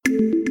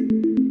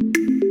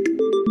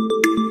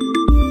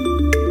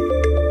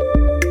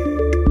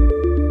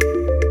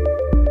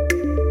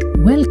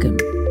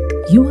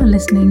You are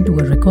listening to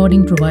a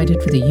recording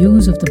provided for the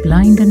use of the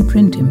blind and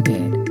print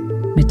impaired.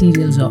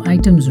 Materials or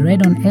items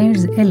read on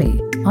Airs LA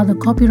are the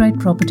copyright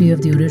property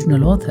of the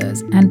original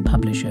authors and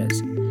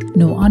publishers.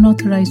 No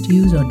unauthorized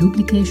use or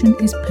duplication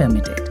is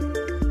permitted.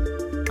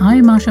 I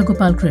am Asha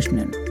Gopal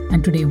Krishnan,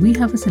 and today we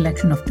have a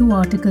selection of 2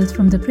 articles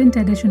from the print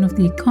edition of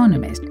The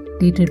Economist,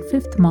 dated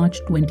 5th March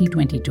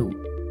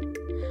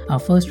 2022. Our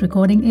first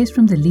recording is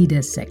from the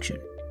Leaders section.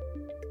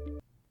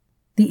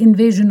 The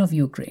invasion of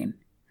Ukraine.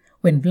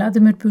 When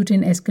Vladimir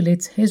Putin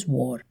escalates his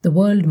war, the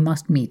world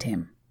must meet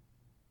him.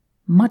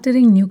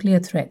 Muttering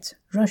nuclear threats,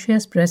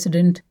 Russia's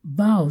president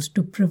vows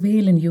to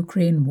prevail in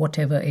Ukraine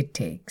whatever it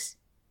takes.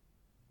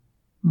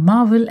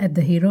 Marvel at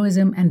the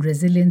heroism and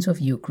resilience of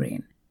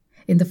Ukraine.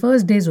 In the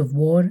first days of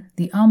war,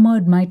 the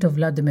armored might of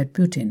Vladimir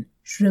Putin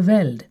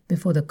shriveled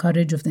before the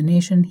courage of the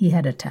nation he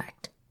had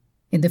attacked.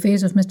 In the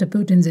face of Mr.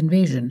 Putin's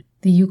invasion,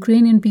 the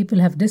Ukrainian people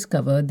have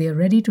discovered they are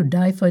ready to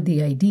die for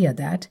the idea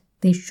that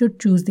they should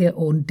choose their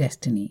own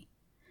destiny.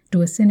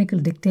 To a cynical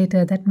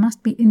dictator, that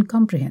must be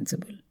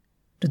incomprehensible.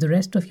 To the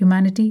rest of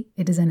humanity,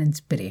 it is an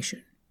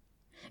inspiration.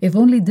 If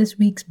only this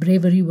week's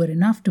bravery were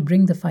enough to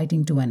bring the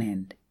fighting to an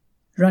end.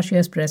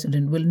 Russia's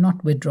president will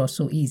not withdraw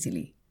so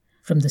easily.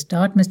 From the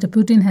start, Mr.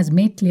 Putin has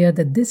made clear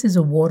that this is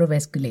a war of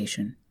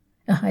escalation,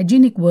 a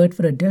hygienic word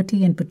for a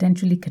dirty and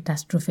potentially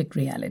catastrophic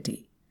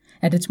reality.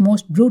 At its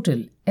most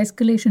brutal,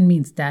 escalation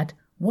means that,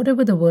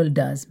 whatever the world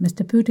does,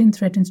 Mr. Putin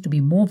threatens to be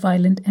more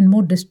violent and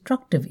more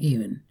destructive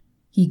even.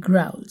 He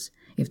growls,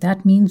 if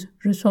that means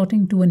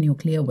resorting to a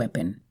nuclear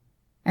weapon.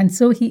 And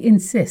so he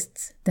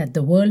insists that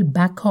the world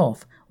back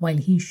off while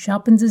he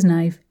sharpens his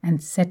knife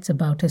and sets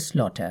about his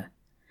slaughter.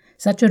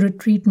 Such a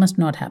retreat must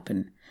not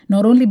happen,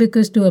 not only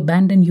because to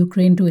abandon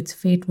Ukraine to its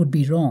fate would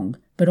be wrong,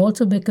 but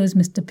also because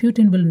Mr.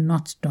 Putin will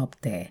not stop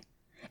there.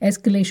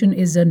 Escalation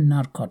is a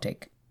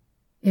narcotic.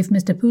 If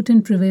Mr.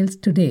 Putin prevails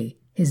today,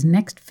 his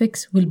next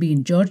fix will be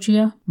in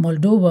Georgia,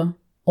 Moldova,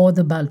 or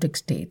the Baltic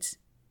states.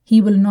 He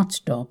will not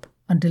stop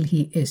until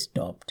he is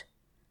stopped.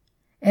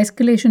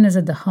 Escalation is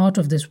at the heart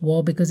of this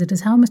war because it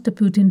is how Mr.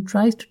 Putin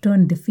tries to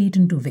turn defeat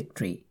into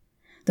victory.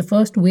 The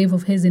first wave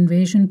of his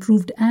invasion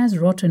proved as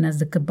rotten as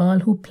the cabal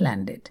who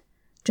planned it,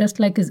 just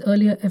like his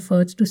earlier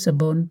efforts to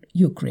suborn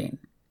Ukraine.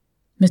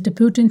 Mr.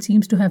 Putin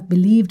seems to have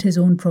believed his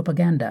own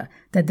propaganda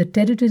that the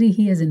territory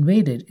he has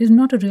invaded is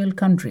not a real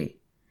country.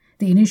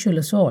 The initial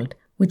assault,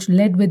 which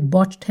led with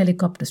botched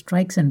helicopter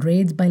strikes and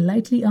raids by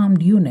lightly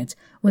armed units,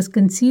 was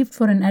conceived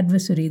for an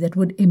adversary that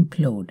would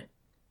implode.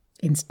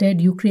 Instead,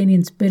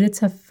 Ukrainian spirits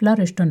have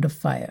flourished under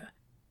fire.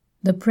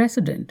 The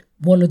president,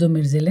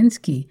 Volodymyr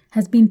Zelensky,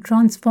 has been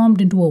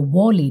transformed into a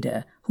war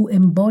leader who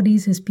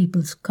embodies his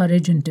people's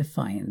courage and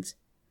defiance.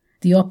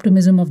 The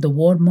optimism of the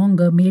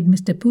warmonger made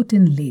Mr.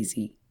 Putin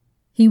lazy.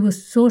 He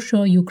was so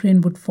sure Ukraine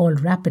would fall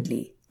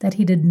rapidly that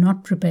he did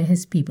not prepare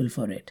his people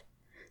for it.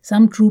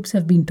 Some troops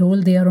have been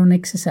told they are on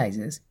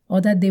exercises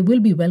or that they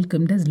will be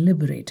welcomed as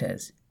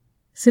liberators.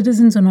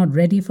 Citizens are not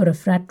ready for a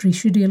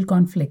fratricidal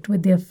conflict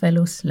with their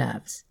fellow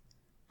Slavs.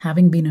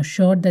 Having been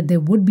assured that there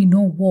would be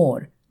no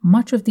war,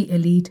 much of the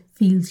elite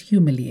feels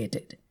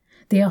humiliated.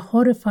 They are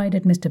horrified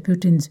at Mr.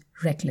 Putin's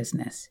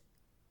recklessness.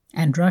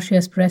 And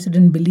Russia's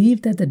president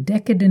believed that the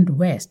decadent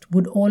West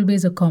would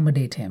always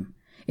accommodate him.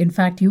 In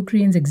fact,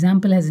 Ukraine's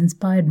example has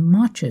inspired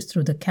marches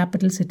through the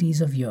capital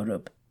cities of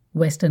Europe.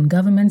 Western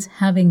governments,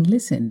 having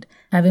listened,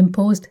 have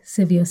imposed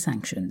severe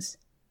sanctions.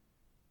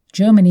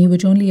 Germany,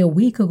 which only a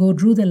week ago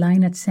drew the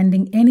line at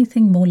sending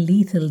anything more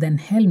lethal than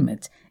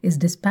helmets, is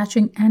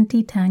dispatching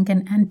anti-tank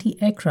and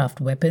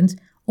anti-aircraft weapons,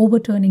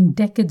 overturning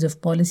decades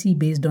of policy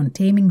based on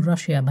taming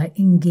Russia by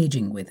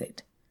engaging with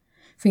it.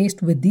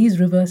 Faced with these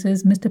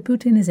reverses, Mr.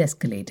 Putin is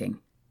escalating.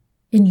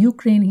 In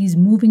Ukraine, he is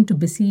moving to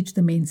besiege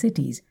the main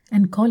cities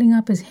and calling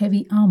up his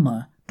heavy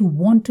armor to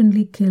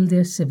wantonly kill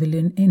their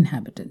civilian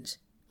inhabitants.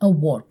 A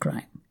war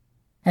crime.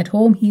 At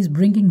home, he is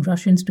bringing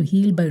Russians to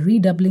heel by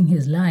redoubling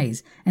his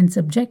lies and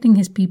subjecting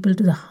his people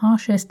to the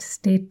harshest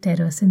state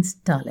terror since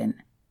Stalin.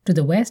 To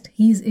the West,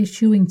 he is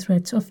issuing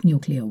threats of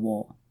nuclear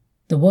war.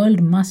 The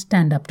world must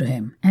stand up to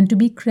him, and to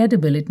be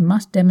credible, it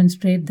must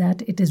demonstrate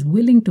that it is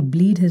willing to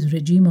bleed his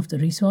regime of the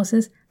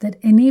resources that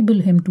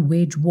enable him to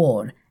wage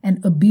war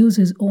and abuse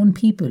his own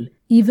people,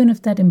 even if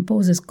that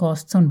imposes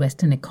costs on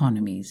Western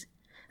economies.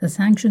 The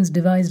sanctions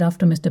devised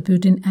after Mr.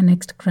 Putin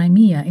annexed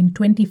Crimea in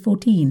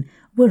 2014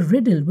 were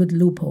riddled with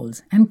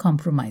loopholes and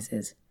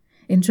compromises.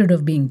 Instead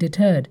of being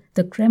deterred,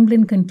 the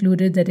Kremlin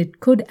concluded that it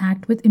could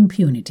act with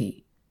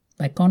impunity.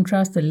 By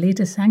contrast, the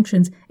latest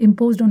sanctions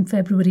imposed on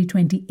February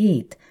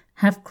 28th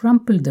have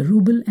crumpled the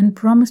ruble and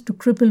promise to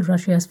cripple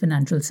Russia's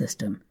financial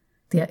system.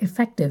 They are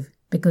effective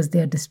because they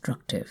are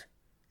destructive.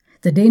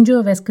 The danger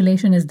of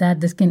escalation is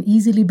that this can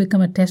easily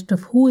become a test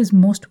of who is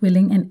most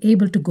willing and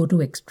able to go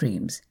to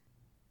extremes.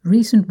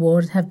 Recent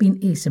wars have been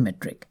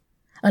asymmetric.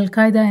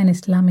 Al-Qaeda and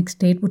Islamic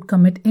State would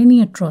commit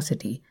any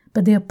atrocity,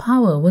 but their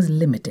power was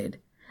limited.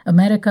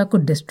 America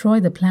could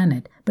destroy the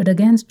planet, but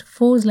against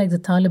foes like the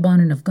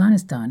Taliban in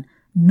Afghanistan,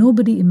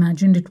 nobody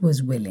imagined it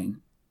was willing.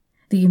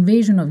 The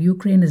invasion of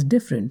Ukraine is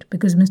different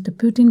because Mr.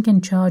 Putin can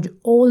charge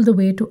all the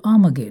way to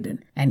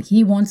Armageddon, and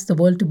he wants the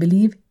world to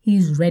believe he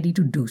is ready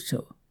to do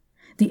so.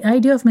 The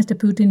idea of Mr.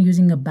 Putin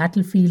using a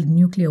battlefield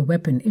nuclear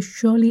weapon is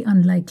surely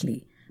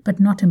unlikely, but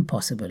not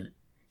impossible.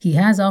 He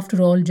has, after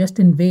all, just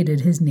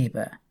invaded his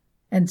neighbor,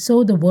 and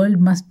so the world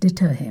must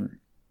deter him.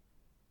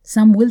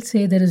 Some will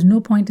say there is no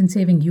point in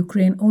saving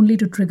Ukraine only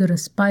to trigger a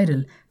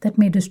spiral that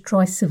may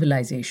destroy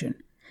civilization,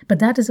 but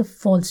that is a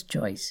false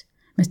choice.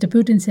 Mr.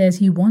 Putin says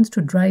he wants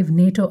to drive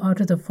NATO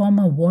out of the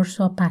former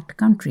Warsaw Pact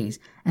countries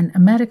and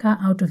America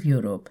out of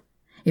Europe.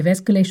 If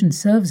escalation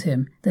serves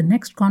him, the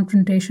next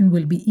confrontation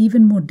will be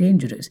even more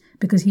dangerous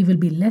because he will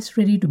be less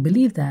ready to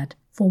believe that,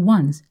 for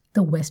once,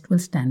 the West will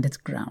stand its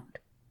ground.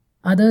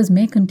 Others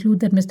may conclude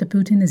that Mr.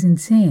 Putin is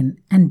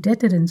insane and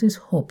deterrence is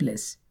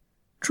hopeless.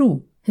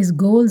 True, his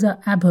goals are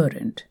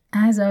abhorrent,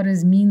 as are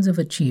his means of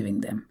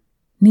achieving them.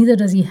 Neither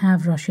does he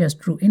have Russia's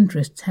true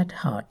interests at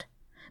heart.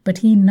 But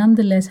he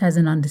nonetheless has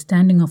an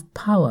understanding of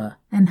power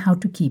and how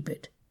to keep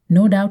it.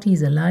 No doubt he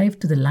is alive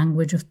to the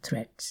language of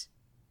threats.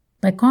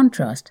 By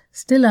contrast,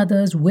 still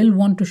others will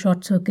want to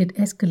short-circuit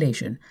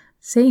escalation,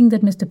 saying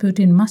that Mr.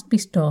 Putin must be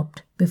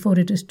stopped before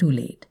it is too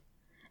late.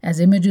 As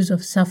images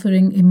of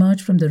suffering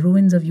emerge from the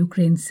ruins of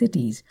Ukraine's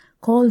cities,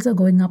 calls are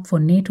going up for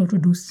NATO to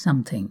do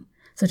something,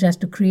 such as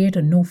to create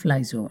a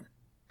no-fly zone.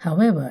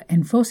 However,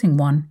 enforcing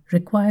one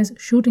requires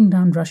shooting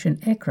down Russian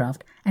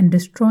aircraft and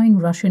destroying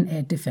Russian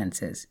air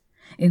defenses.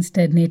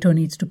 Instead, NATO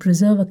needs to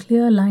preserve a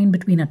clear line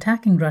between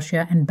attacking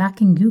Russia and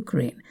backing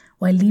Ukraine,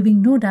 while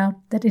leaving no doubt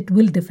that it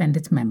will defend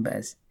its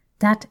members.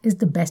 That is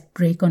the best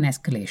break on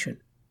escalation.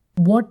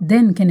 What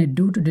then can it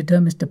do to deter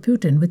Mr.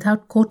 Putin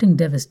without courting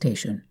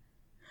devastation?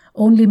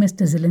 Only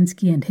Mr.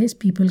 Zelensky and his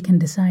people can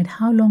decide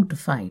how long to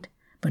fight,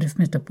 but if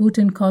Mr.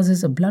 Putin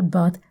causes a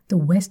bloodbath, the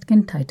West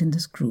can tighten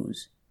the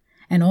screws.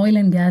 An oil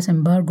and gas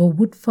embargo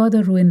would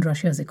further ruin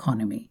Russia's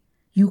economy.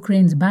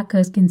 Ukraine's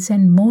backers can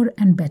send more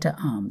and better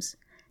arms.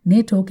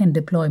 NATO can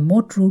deploy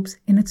more troops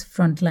in its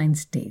frontline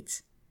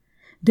states.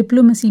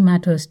 Diplomacy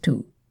matters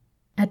too.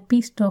 At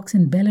peace talks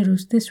in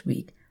Belarus this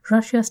week,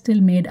 Russia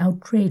still made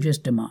outrageous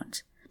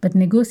demands, but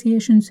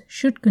negotiations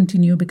should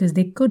continue because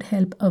they could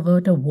help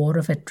avert a war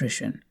of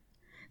attrition.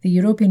 The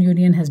European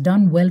Union has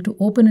done well to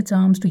open its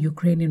arms to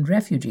Ukrainian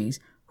refugees,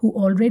 who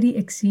already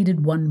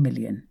exceeded 1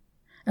 million.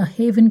 A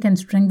haven can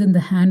strengthen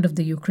the hand of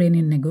the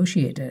Ukrainian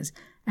negotiators,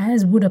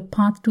 as would a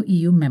path to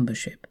EU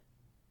membership.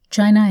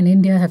 China and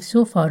India have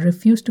so far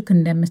refused to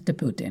condemn Mr.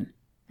 Putin.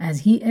 As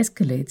he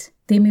escalates,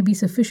 they may be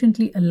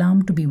sufficiently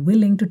alarmed to be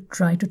willing to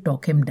try to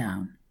talk him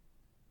down.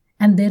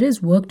 And there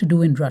is work to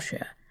do in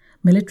Russia.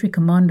 Military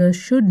commanders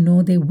should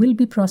know they will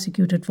be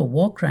prosecuted for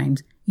war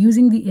crimes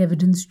using the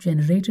evidence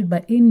generated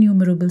by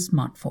innumerable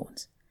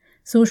smartphones.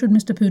 So should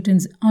Mr.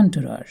 Putin's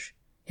entourage.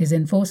 His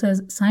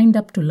enforcers signed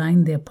up to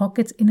line their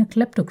pockets in a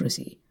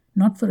kleptocracy,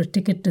 not for a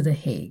ticket to The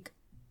Hague.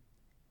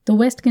 The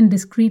West can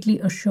discreetly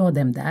assure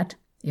them that,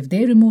 if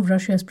they remove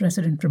Russia's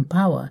president from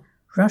power,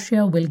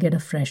 Russia will get a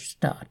fresh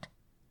start.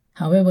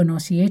 However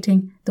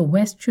nauseating, the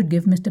West should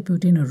give Mr.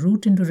 Putin a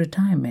route into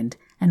retirement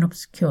and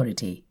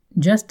obscurity,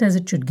 just as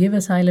it should give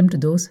asylum to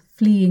those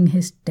fleeing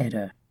his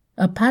terror.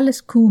 A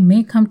palace coup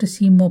may come to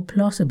seem more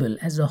plausible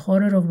as the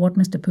horror of what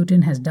Mr.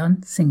 Putin has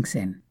done sinks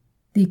in.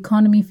 The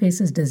economy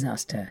faces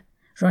disaster.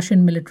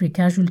 Russian military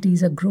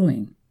casualties are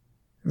growing.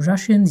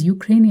 Russians'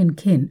 Ukrainian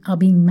kin are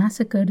being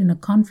massacred in a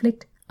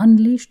conflict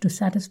unleashed to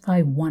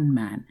satisfy one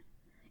man.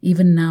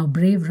 Even now,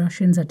 brave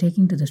Russians are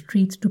taking to the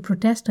streets to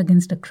protest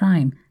against a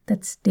crime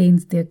that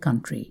stains their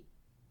country.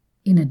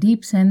 In a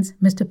deep sense,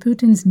 Mr.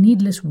 Putin's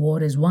needless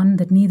war is one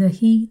that neither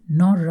he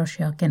nor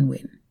Russia can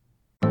win.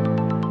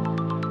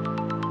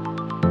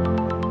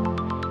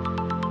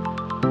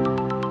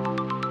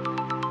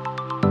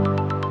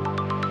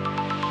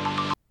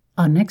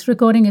 Our next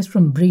recording is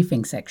from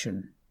Briefing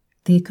Section.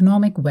 The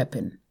Economic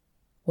Weapon.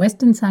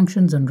 Western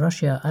sanctions on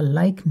Russia are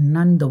like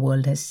none the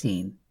world has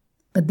seen,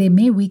 but they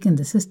may weaken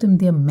the system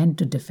they are meant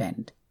to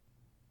defend.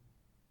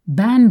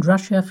 Ban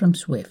Russia from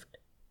SWIFT.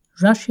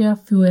 Russia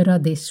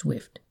fuera de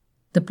SWIFT.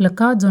 The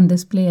placards on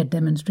display at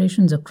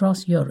demonstrations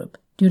across Europe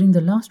during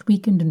the last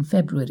weekend in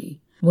February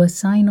were a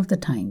sign of the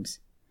times.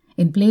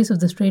 In place of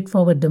the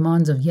straightforward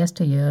demands of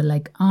yesteryear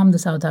like arm the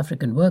South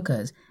African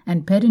workers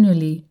and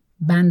perennially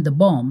ban the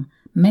bomb,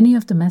 many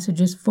of the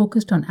messages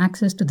focused on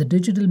access to the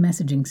digital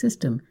messaging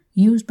system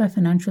used by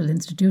financial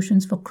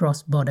institutions for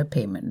cross-border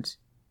payments.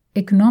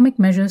 Economic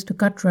measures to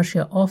cut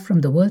Russia off from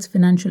the world's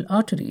financial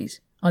arteries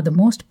are the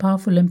most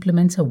powerful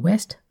implements a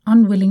West,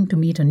 unwilling to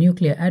meet a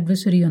nuclear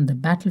adversary on the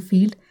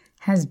battlefield,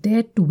 has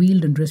dared to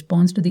wield in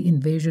response to the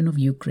invasion of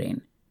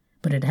Ukraine.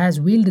 But it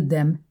has wielded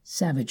them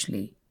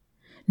savagely.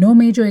 No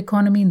major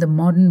economy in the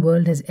modern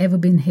world has ever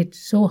been hit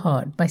so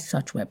hard by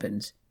such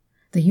weapons.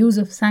 The use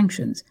of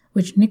sanctions,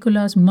 which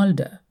Nicholas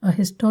Mulder, a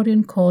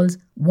historian, calls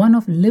one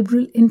of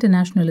liberal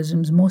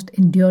internationalism's most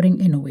enduring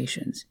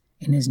innovations.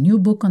 In his new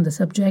book on the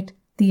subject,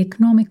 The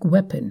Economic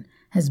Weapon,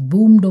 has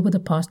boomed over the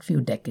past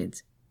few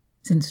decades.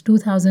 Since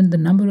 2000, the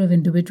number of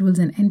individuals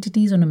and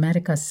entities on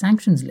America's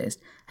sanctions list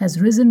has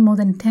risen more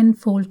than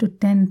tenfold to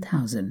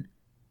 10,000.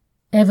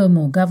 Ever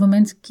more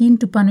governments keen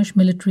to punish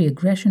military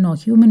aggression or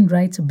human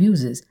rights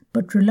abuses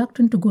but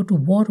reluctant to go to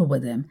war over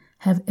them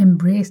have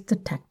embraced the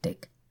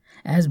tactic.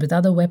 As with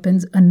other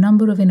weapons, a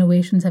number of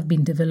innovations have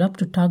been developed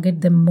to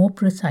target them more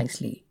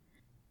precisely.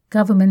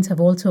 Governments have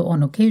also,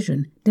 on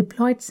occasion,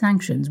 deployed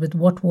sanctions with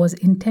what was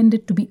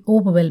intended to be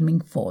overwhelming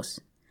force.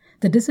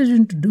 The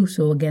decision to do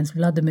so against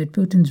Vladimir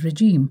Putin's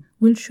regime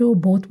will show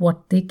both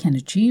what they can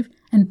achieve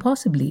and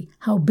possibly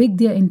how big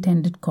their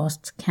intended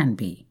costs can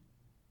be.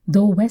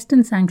 Though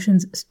Western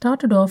sanctions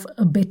started off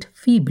a bit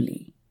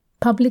feebly,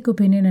 public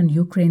opinion and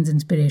Ukraine's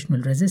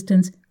inspirational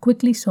resistance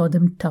quickly saw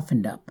them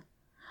toughened up.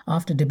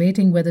 After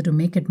debating whether to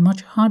make it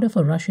much harder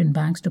for Russian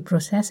banks to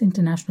process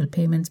international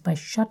payments by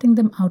shutting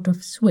them out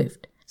of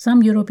SWIFT,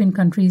 some European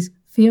countries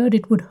feared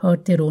it would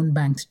hurt their own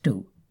banks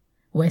too.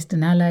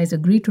 Western allies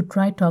agreed to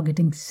try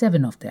targeting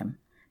 7 of them,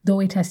 though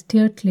it has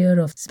steered clear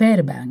of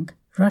Sberbank,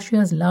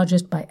 Russia's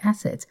largest by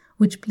assets,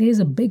 which plays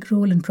a big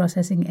role in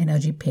processing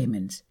energy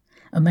payments.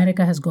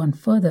 America has gone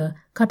further,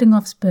 cutting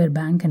off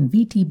Sberbank and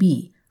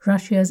VTB,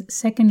 Russia's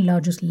second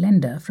largest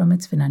lender, from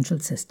its financial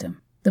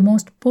system. The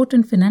most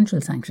potent financial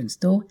sanctions,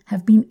 though,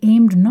 have been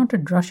aimed not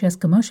at Russia's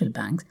commercial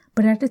banks,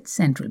 but at its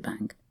central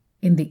bank.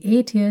 In the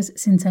 8 years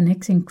since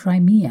annexing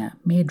Crimea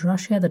made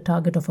Russia the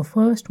target of a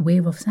first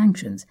wave of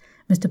sanctions,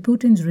 Mr.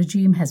 Putin's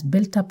regime has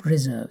built up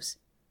reserves.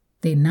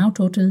 They now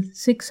total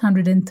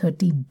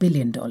 $630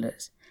 billion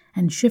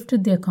and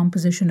shifted their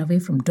composition away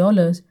from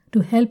dollars to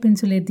help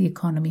insulate the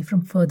economy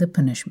from further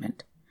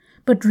punishment.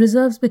 But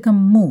reserves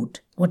become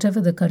moot,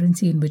 whatever the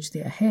currency in which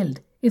they are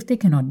held, if they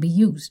cannot be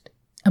used.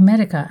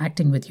 America,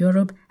 acting with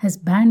Europe, has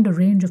banned a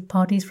range of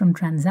parties from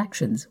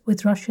transactions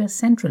with Russia's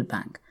central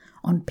bank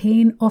on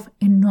pain of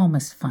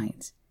enormous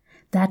fines.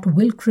 That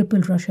will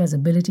cripple Russia's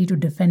ability to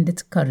defend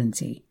its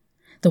currency.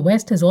 The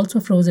West has also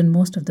frozen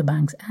most of the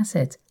bank's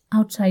assets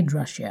outside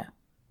Russia.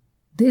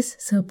 This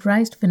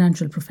surprised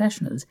financial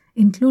professionals,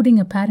 including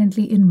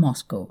apparently in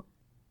Moscow.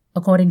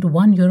 According to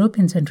one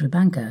European central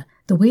banker,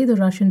 the way the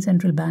Russian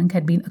central bank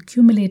had been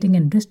accumulating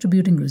and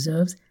distributing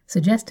reserves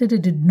suggested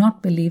it did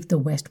not believe the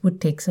West would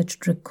take such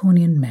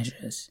draconian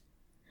measures.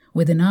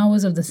 Within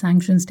hours of the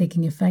sanctions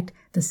taking effect,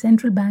 the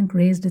central bank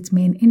raised its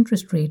main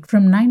interest rate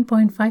from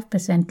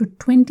 9.5% to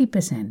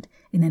 20%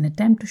 in an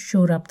attempt to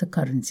shore up the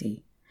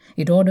currency.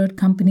 It ordered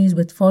companies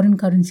with foreign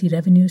currency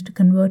revenues to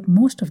convert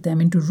most of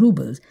them into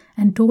rubles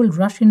and told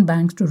Russian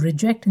banks to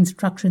reject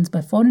instructions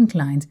by foreign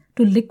clients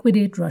to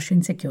liquidate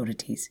Russian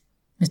securities.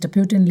 Mr.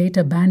 Putin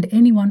later banned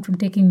anyone from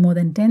taking more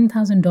than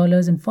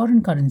 $10,000 in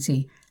foreign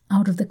currency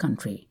out of the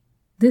country.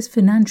 This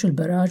financial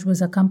barrage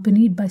was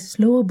accompanied by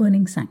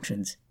slower-burning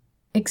sanctions.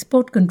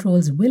 Export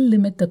controls will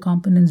limit the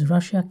components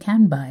Russia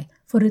can buy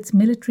for its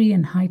military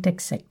and high-tech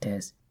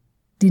sectors,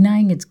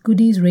 denying its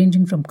goodies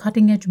ranging from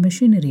cutting-edge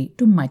machinery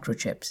to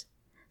microchips.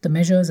 The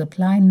measures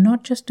apply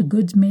not just to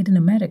goods made in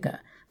America,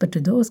 but to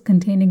those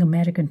containing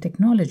American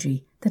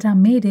technology that are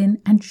made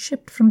in and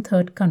shipped from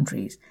third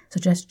countries,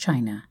 such as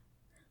China.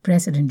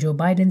 President Joe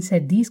Biden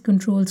said these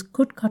controls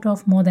could cut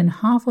off more than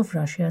half of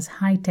Russia's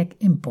high-tech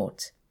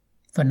imports.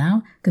 For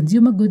now,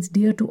 consumer goods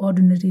dear to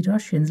ordinary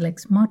Russians like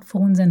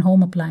smartphones and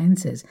home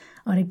appliances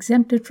are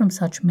exempted from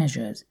such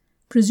measures,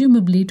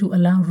 presumably to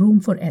allow room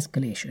for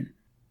escalation.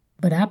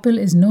 But Apple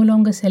is no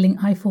longer selling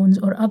iPhones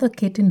or other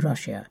kit in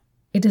Russia.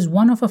 It is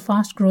one of a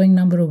fast-growing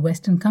number of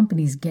Western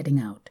companies getting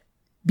out.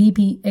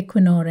 BP,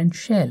 Equinor, and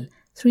Shell,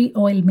 3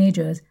 oil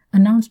majors,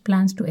 announced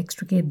plans to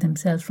extricate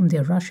themselves from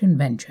their Russian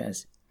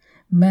ventures.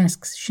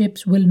 Maersk's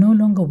ships will no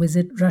longer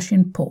visit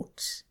Russian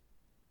ports.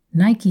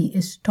 Nike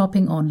is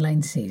stopping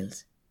online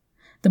sales.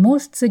 The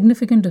most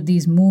significant of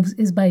these moves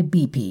is by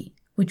BP,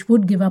 which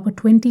would give up a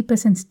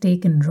 20%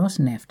 stake in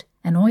Rosneft,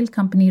 an oil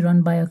company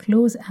run by a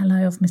close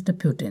ally of Mr.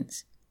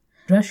 Putin's.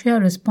 Russia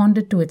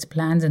responded to its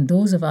plans and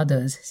those of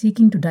others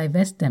seeking to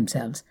divest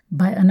themselves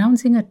by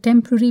announcing a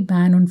temporary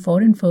ban on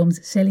foreign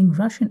firms selling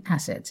Russian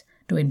assets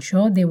to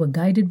ensure they were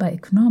guided by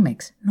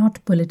economics,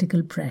 not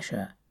political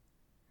pressure.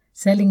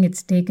 Selling its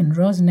stake in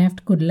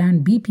Rosneft could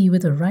land BP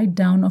with a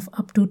write-down of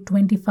up to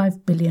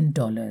 $25 billion.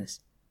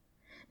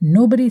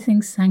 Nobody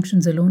thinks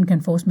sanctions alone can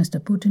force Mr.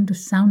 Putin to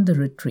sound the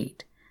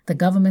retreat. The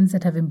governments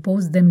that have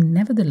imposed them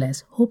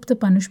nevertheless hope the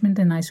punishment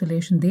and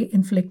isolation they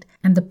inflict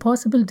and the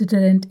possible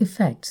deterrent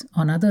effects,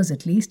 on others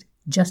at least,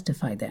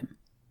 justify them.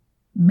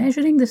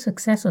 Measuring the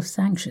success of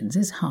sanctions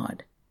is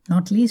hard,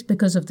 not least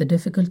because of the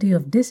difficulty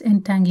of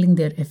disentangling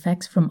their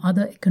effects from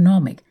other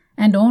economic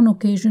and on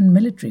occasion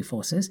military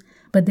forces,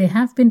 but there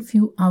have been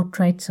few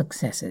outright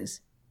successes.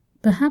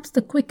 Perhaps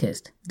the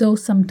quickest, though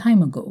some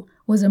time ago,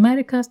 was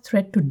America's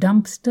threat to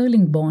dump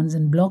sterling bonds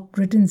and block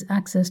Britain's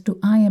access to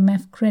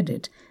IMF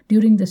credit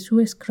during the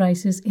Suez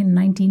Crisis in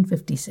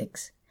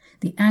 1956.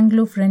 The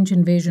Anglo-French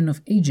invasion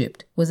of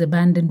Egypt was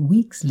abandoned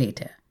weeks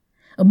later.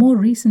 A more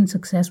recent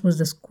success was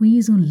the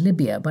squeeze on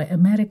Libya by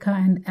America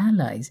and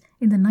allies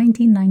in the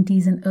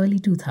 1990s and early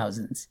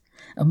 2000s.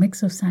 A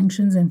mix of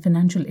sanctions and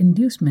financial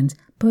inducements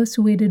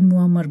persuaded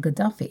Muammar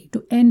Gaddafi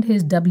to end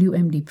his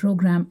WMD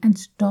program and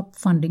stop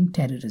funding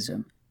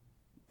terrorism.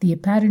 The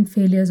apparent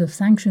failures of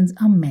sanctions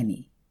are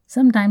many.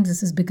 Sometimes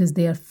this is because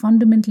they are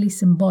fundamentally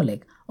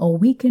symbolic or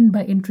weakened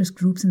by interest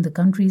groups in the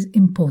countries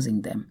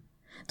imposing them.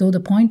 Though the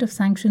point of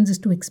sanctions is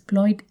to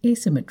exploit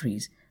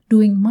asymmetries,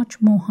 doing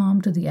much more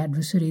harm to the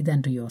adversary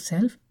than to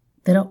yourself,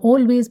 there are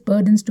always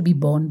burdens to be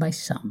borne by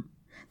some.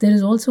 There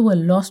is also a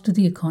loss to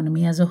the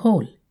economy as a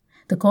whole.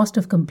 The cost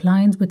of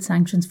compliance with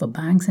sanctions for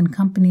banks and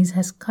companies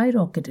has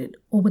skyrocketed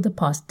over the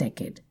past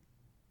decade.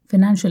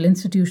 Financial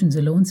institutions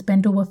alone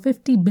spent over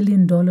 $50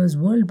 billion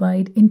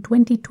worldwide in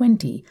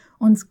 2020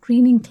 on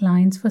screening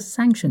clients for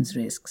sanctions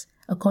risks,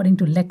 according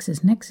to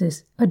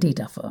LexisNexis, a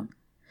data firm.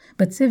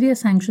 But severe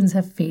sanctions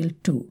have failed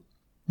too.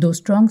 Though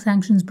strong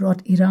sanctions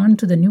brought Iran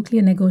to the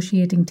nuclear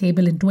negotiating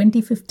table in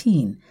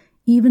 2015,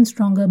 even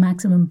stronger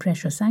maximum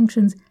pressure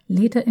sanctions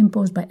later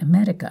imposed by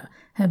America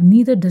have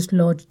neither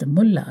dislodged the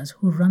mullahs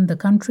who run the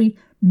country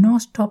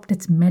nor stopped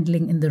its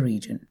meddling in the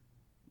region.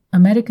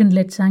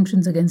 American-led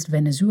sanctions against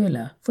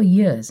Venezuela for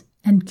years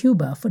and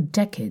Cuba for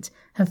decades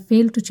have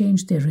failed to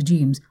change their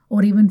regimes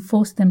or even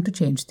force them to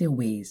change their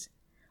ways.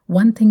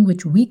 One thing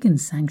which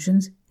weakens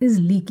sanctions is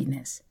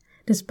leakiness.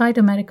 Despite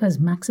America's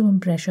maximum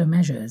pressure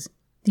measures,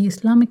 the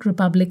Islamic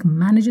Republic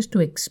manages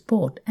to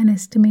export an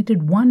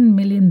estimated 1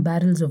 million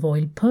barrels of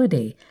oil per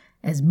day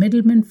as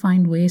middlemen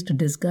find ways to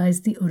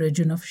disguise the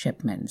origin of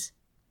shipments.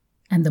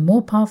 And the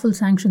more powerful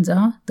sanctions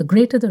are, the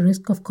greater the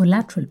risk of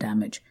collateral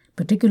damage,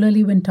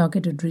 particularly when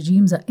targeted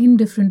regimes are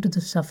indifferent to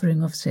the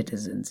suffering of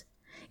citizens.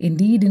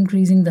 Indeed,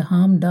 increasing the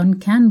harm done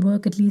can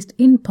work at least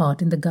in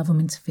part in the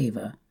government's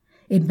favor.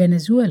 In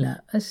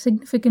Venezuela, a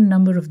significant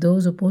number of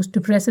those opposed to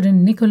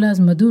President Nicolás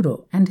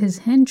Maduro and his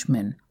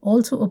henchmen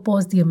also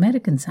opposed the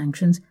American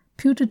sanctions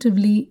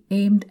putatively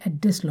aimed at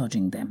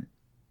dislodging them.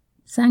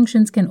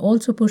 Sanctions can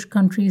also push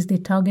countries they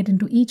target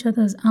into each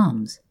other's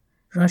arms.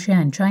 Russia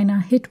and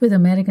China, hit with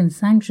American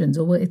sanctions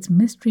over its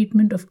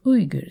mistreatment of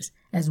Uyghurs,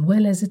 as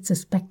well as its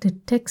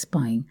suspected tech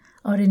spying,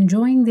 are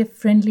enjoying their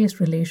friendliest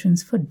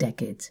relations for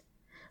decades.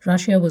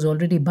 Russia was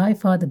already by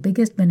far the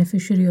biggest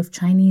beneficiary of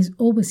Chinese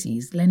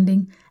overseas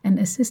lending and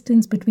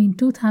assistance between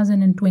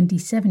 2000 and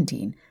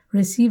 2017,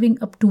 receiving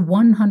up to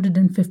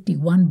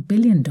 $151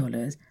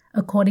 billion,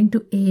 according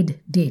to Aid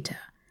Data,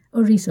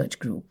 a research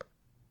group.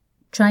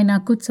 China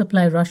could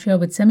supply Russia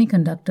with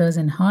semiconductors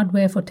and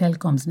hardware for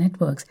telecoms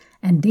networks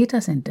and data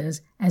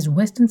centers as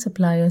Western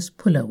suppliers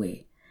pull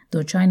away,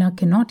 though China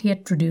cannot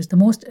yet produce the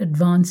most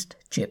advanced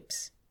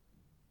chips.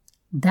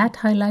 That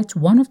highlights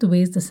one of the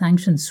ways the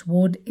sanctions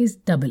sword is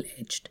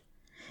double-edged.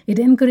 It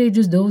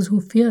encourages those who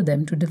fear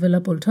them to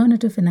develop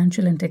alternative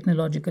financial and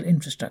technological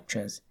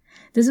infrastructures.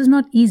 This is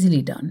not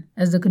easily done,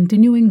 as the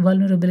continuing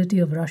vulnerability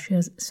of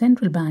Russia's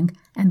central bank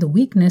and the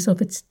weakness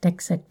of its tech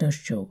sector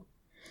show.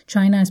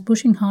 China is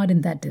pushing hard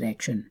in that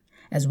direction.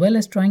 As well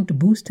as trying to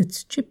boost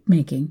its chip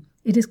making,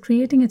 it is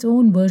creating its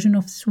own version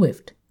of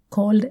SWIFT,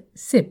 called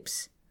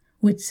CIPS,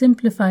 which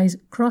simplifies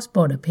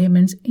cross-border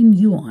payments in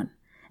yuan,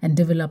 and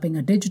developing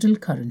a digital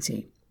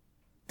currency.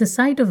 The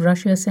sight of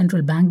Russia's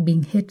central bank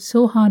being hit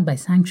so hard by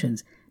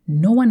sanctions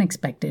no one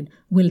expected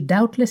will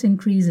doubtless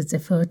increase its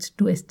efforts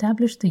to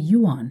establish the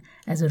yuan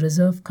as a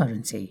reserve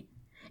currency.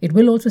 It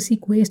will also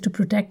seek ways to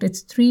protect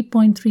its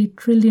 $3.3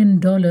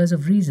 trillion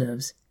of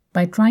reserves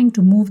by trying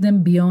to move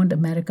them beyond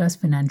America's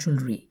financial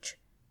reach.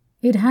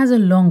 It has a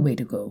long way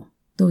to go.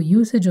 Though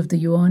usage of the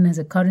yuan as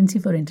a currency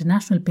for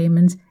international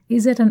payments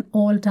is at an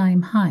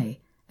all-time high,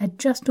 at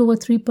just over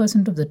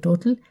 3% of the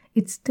total,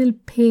 it still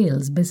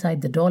pales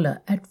beside the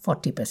dollar at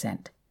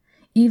 40%.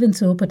 Even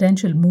so,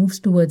 potential moves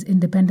towards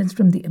independence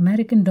from the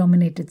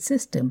American-dominated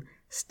system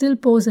still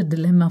pose a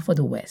dilemma for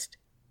the West.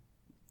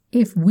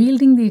 If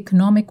wielding the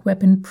economic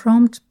weapon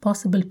prompts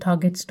possible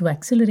targets to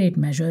accelerate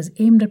measures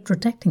aimed at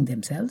protecting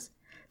themselves,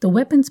 the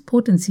weapon's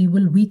potency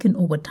will weaken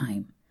over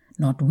time.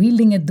 Not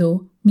wielding it,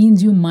 though,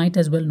 means you might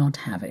as well not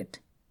have it.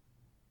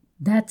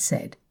 That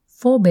said,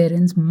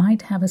 forbearance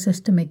might have a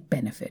systemic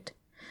benefit.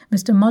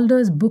 Mr.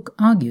 Mulder's book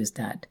argues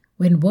that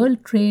when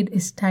world trade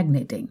is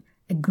stagnating,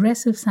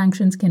 aggressive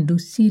sanctions can do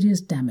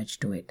serious damage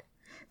to it.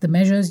 The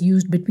measures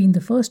used between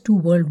the first two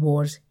world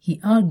wars, he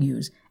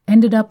argues,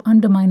 ended up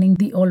undermining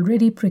the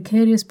already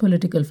precarious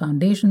political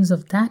foundations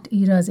of that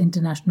era's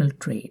international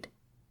trade.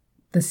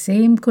 The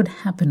same could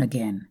happen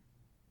again.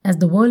 As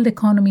the world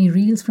economy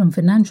reels from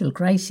financial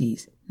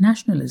crises,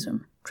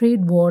 nationalism,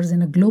 trade wars,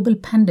 and a global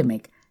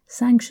pandemic,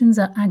 sanctions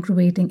are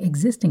aggravating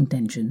existing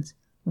tensions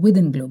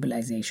within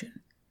globalization.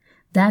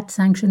 That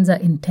sanctions are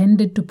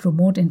intended to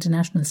promote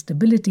international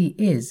stability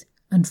is,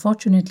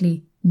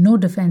 unfortunately, no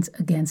defense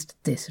against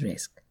this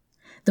risk.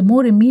 The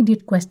more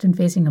immediate question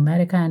facing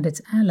America and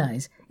its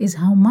allies is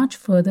how much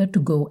further to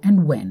go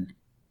and when.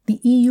 The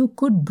EU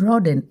could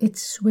broaden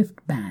its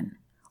SWIFT ban.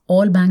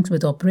 All banks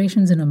with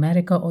operations in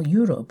America or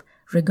Europe,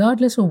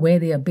 regardless of where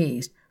they are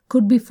based,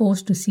 could be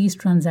forced to cease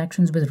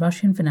transactions with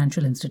Russian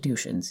financial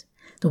institutions.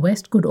 The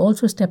West could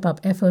also step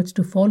up efforts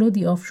to follow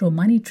the offshore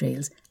money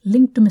trails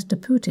linked to Mr.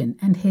 Putin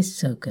and his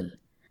circle.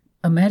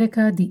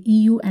 America, the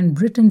EU, and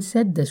Britain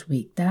said this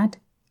week that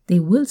they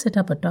will set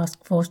up a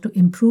task force to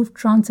improve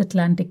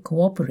transatlantic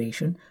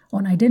cooperation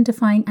on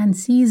identifying and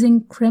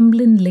seizing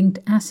Kremlin-linked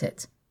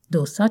assets,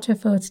 though such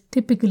efforts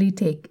typically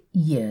take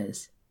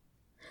years.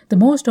 The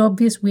most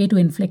obvious way to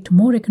inflict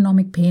more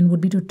economic pain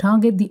would be to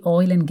target the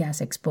oil and gas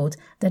exports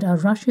that are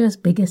Russia's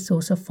biggest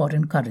source of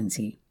foreign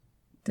currency.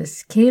 The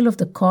scale of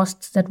the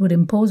costs that would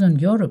impose on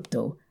Europe,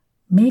 though,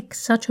 makes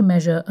such a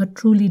measure a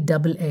truly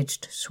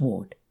double-edged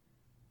sword.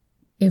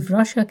 If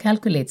Russia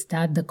calculates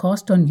that the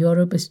cost on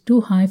Europe is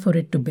too high for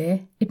it to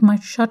bear, it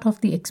might shut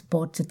off the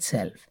exports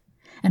itself.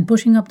 And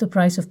pushing up the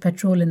price of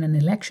petrol in an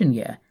election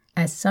year,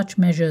 as such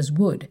measures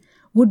would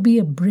be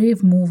a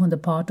brave move on the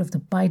part of the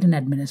Biden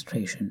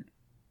administration.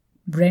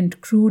 Brent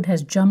crude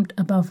has jumped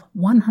above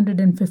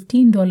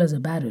 $115 a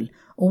barrel,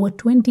 over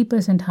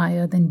 20%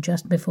 higher than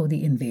just before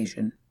the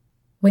invasion.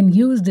 When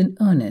used in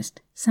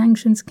earnest,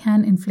 sanctions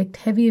can inflict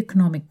heavy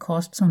economic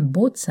costs on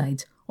both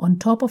sides on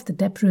top of the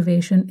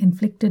deprivation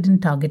inflicted in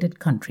targeted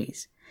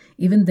countries.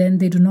 Even then,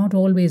 they do not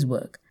always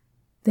work.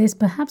 There's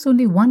perhaps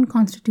only one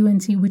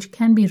constituency which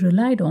can be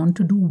relied on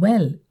to do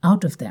well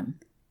out of them.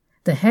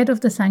 The head of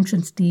the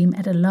sanctions team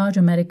at a large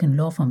American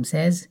law firm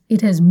says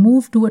it has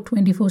moved to a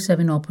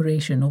 24/7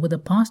 operation over the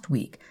past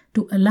week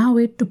to allow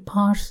it to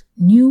parse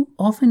new,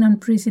 often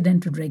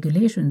unprecedented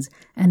regulations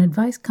and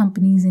advise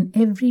companies in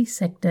every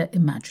sector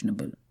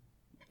imaginable.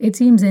 It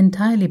seems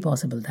entirely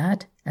possible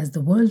that, as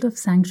the world of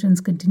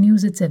sanctions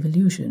continues its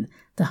evolution,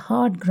 the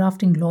hard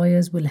grafting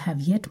lawyers will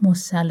have yet more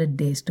salad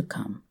days to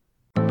come.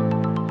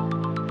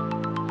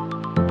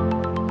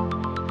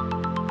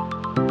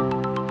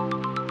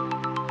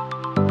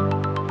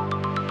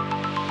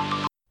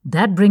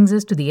 That brings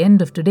us to the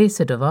end of today's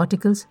set of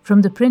articles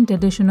from the print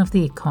edition of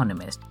The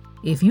Economist.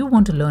 If you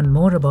want to learn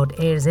more about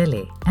AIRS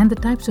LA and the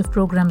types of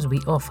programs we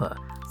offer,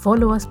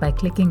 follow us by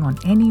clicking on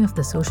any of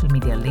the social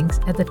media links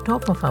at the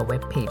top of our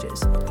web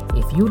pages.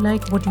 If you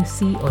like what you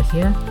see or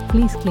hear,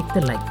 please click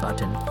the like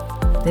button.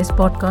 This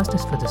podcast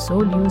is for the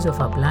sole use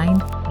of our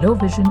blind, low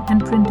vision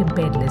and print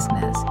impaired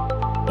listeners.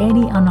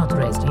 Any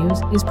unauthorized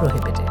use is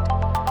prohibited.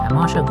 I'm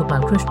Asha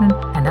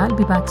Gopalkrishnan and I'll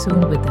be back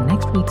soon with the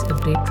next week's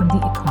update from The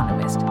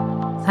Economist.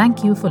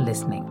 Thank you for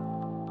listening.